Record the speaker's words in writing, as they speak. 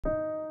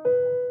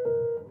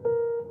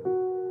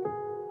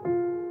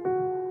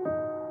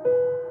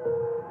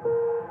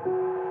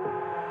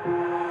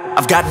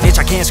I've got an itch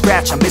I can't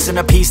scratch, I'm missing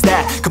a piece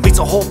that completes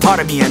a whole part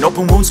of me, an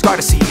open wound scar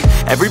to see.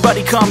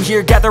 Everybody come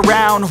here, gather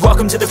round,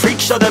 welcome to the freak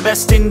show, the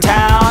best in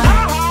town.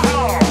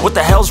 What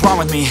the hell's wrong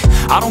with me?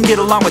 I don't get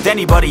along with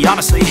anybody,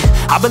 honestly.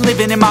 I've been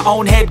living in my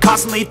own head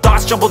constantly,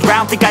 thoughts jumbled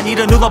round, think I need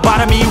a new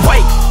lobotomy.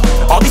 Wait,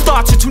 all these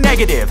thoughts are too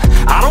negative,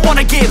 I don't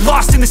wanna get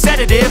lost in the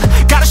sedative.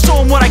 Gotta show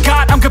them what I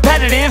got, I'm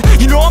competitive.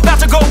 You know I'm about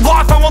to go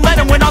off, I won't let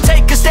them win, I'll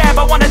take a stab.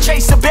 I wanna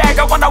chase a bag,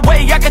 I want a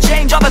way I can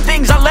change all the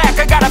things I lack.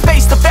 I gotta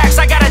face the facts,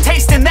 I got a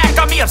taste in that.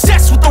 Got me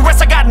obsessed with the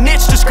rest, I got an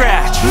itch to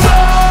scratch.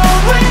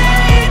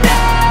 Going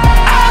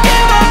now, I'll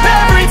give up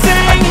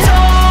everything.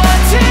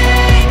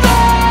 Daunting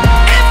all,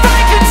 if I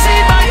could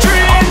see my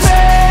dreams,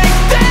 I'll make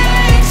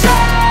things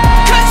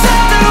right. 'Cause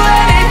I'll do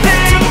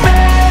anything to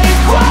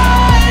make what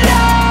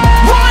I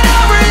want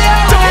a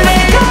reality. Don't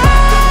let go,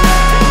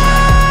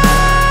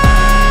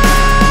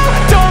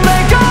 don't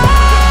let go.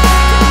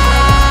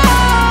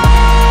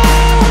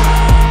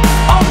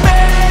 I'll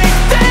make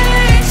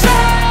things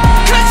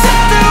right. 'Cause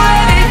I'll do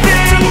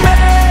anything to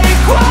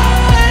make what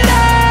I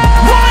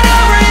want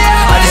a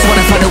reality. I just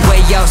wanna find a way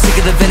out, sick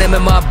of the venom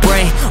in my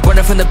brain.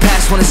 Running from the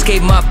past, wanna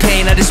escape my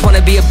pain. I just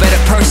wanna be a better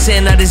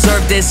person, I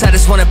deserve this. I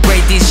just wanna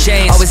break these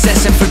chains. Always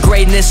asking for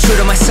greatness, true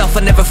to myself,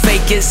 I never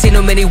fake it. Seen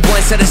too many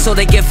once that I so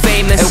they get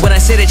famous. And when I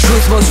say the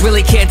truth, most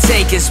really can't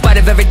take it. In spite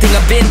of everything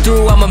I've been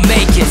through, I'ma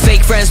make it.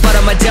 Fake friends, but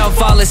on my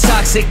downfall is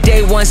toxic.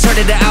 Day one,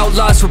 started the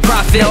outlaws for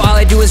profit. Now all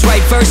I do is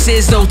write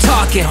verses, no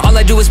talking. All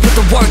I do is put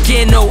the work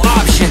in, no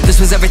option. This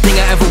was everything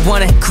I ever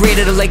wanted.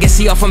 Created a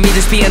legacy off of me,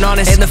 just being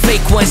honest. And the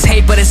fake ones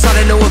hate, but it's all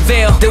to no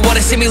avail. They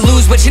wanna see me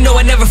lose, but you know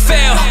I never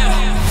fail.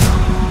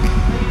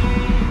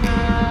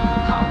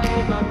 I'll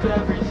give up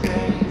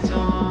everything,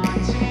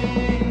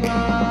 daunting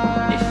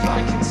all, if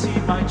I can see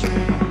my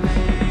dream,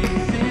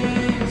 make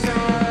things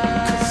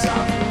right. 'Cause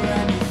I'll do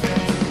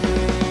anything to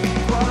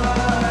make what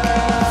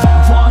I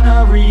want a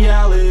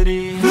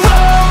reality.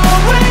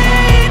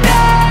 Going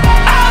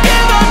now, I'll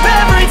give up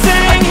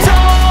everything,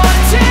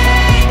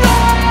 daunting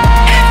all,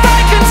 if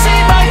I can see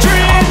my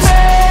dreams,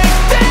 I'll make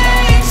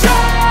things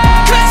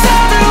right. 'Cause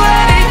I'll do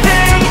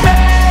anything to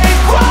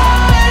make what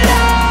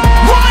I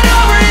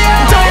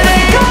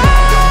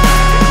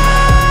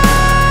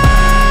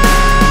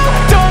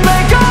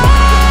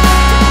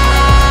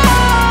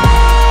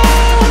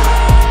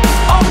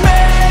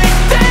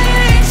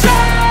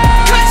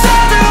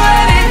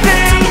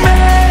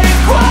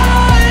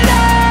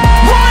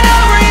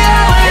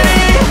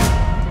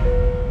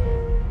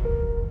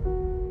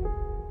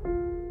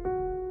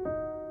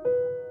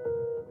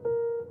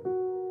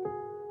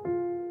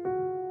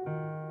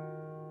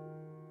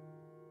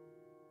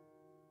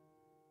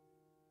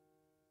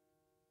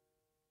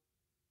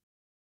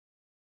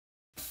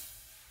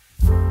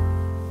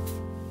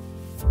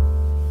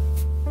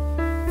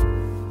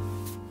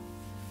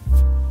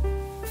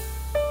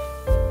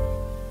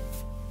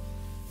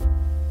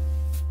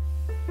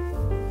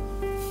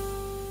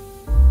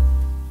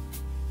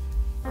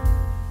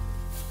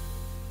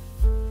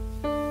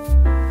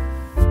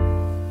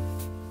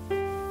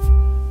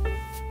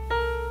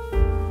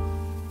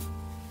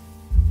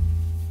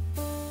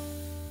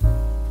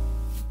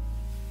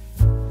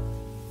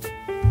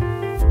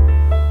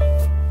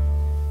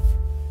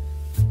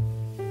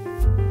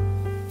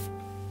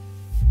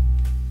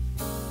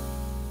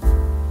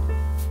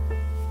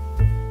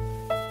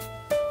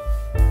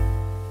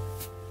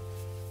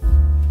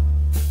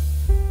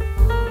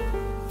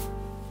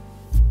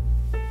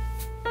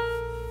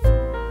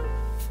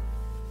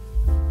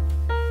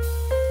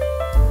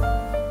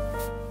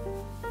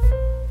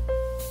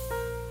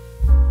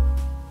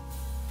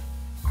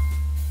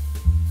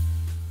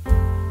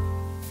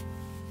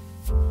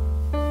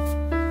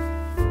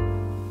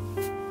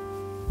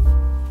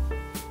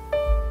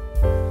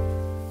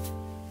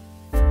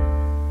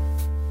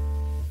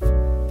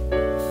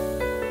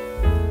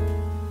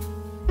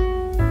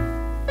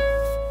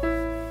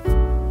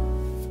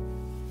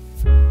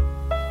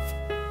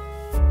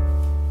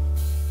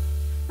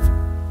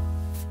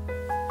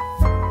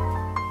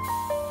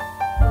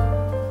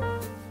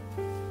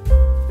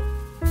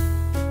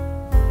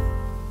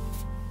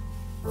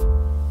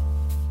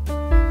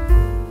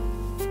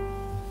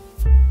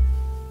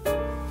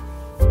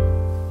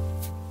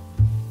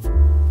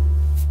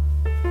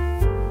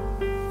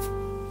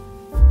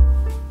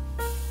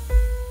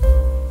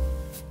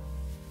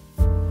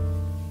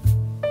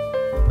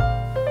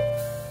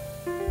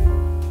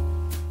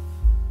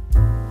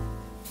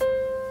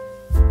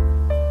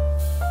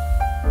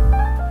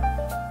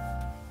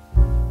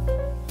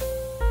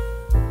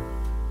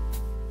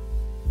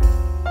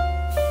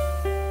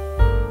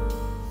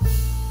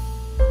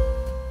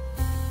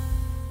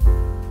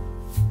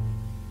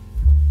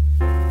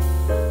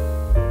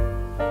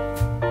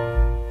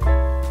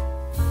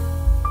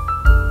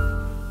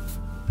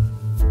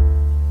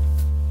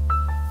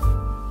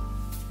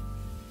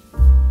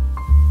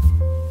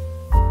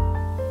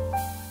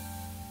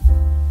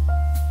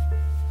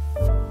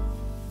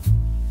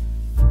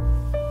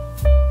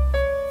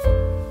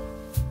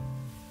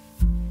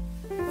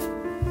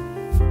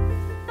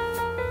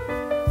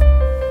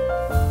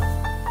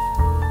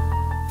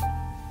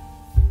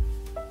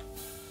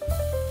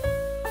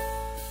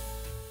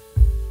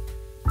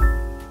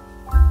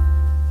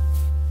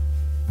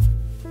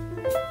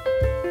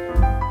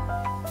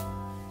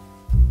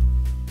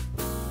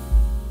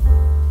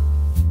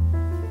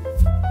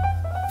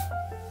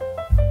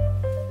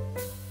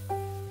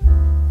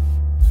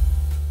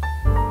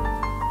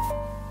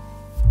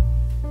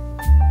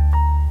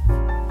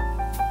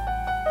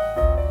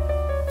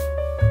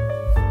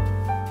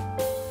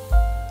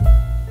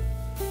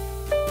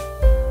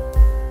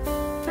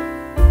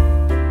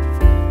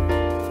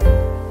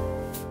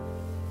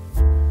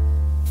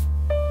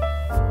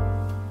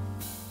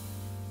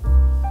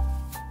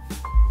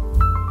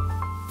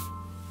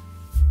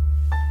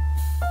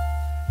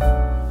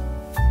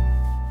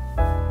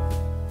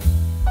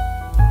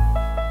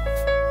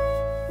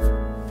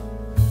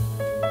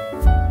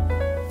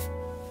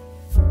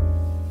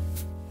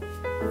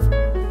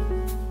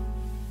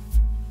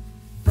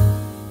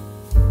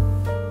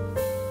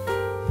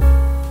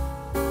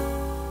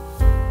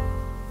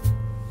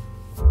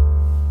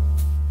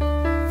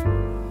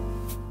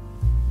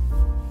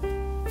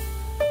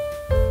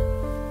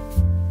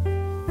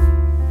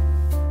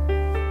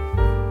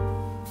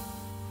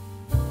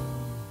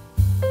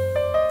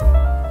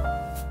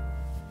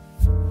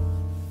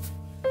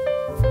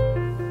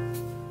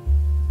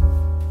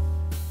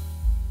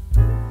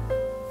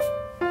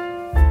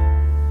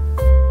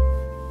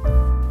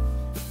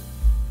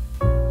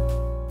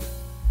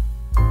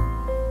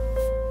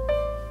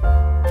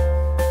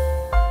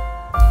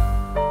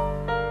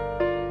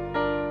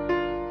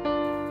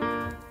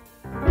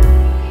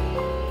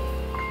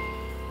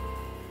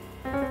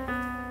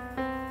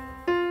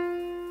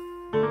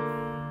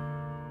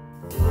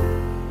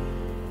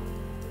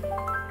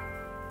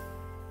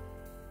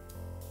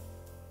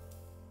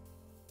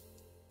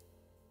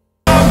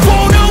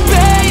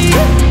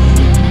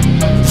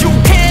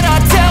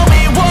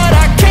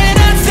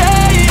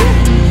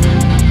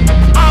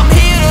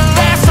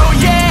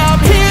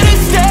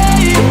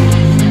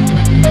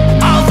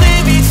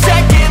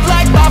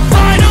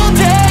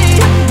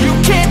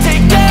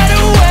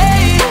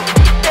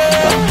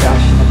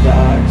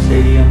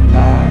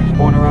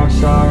Born a rock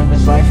star in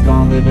this life,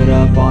 gon' live it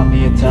up on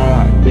the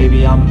attack.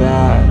 Baby, I'm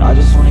bad, I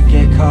just wanna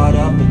get caught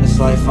up in this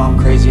life. I'm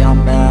crazy,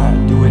 I'm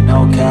mad, do it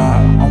no cap.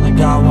 Only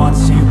got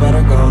once, so you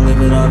better go live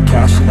it up.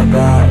 Cash in the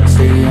bag,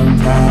 stadium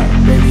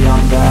packed. Baby,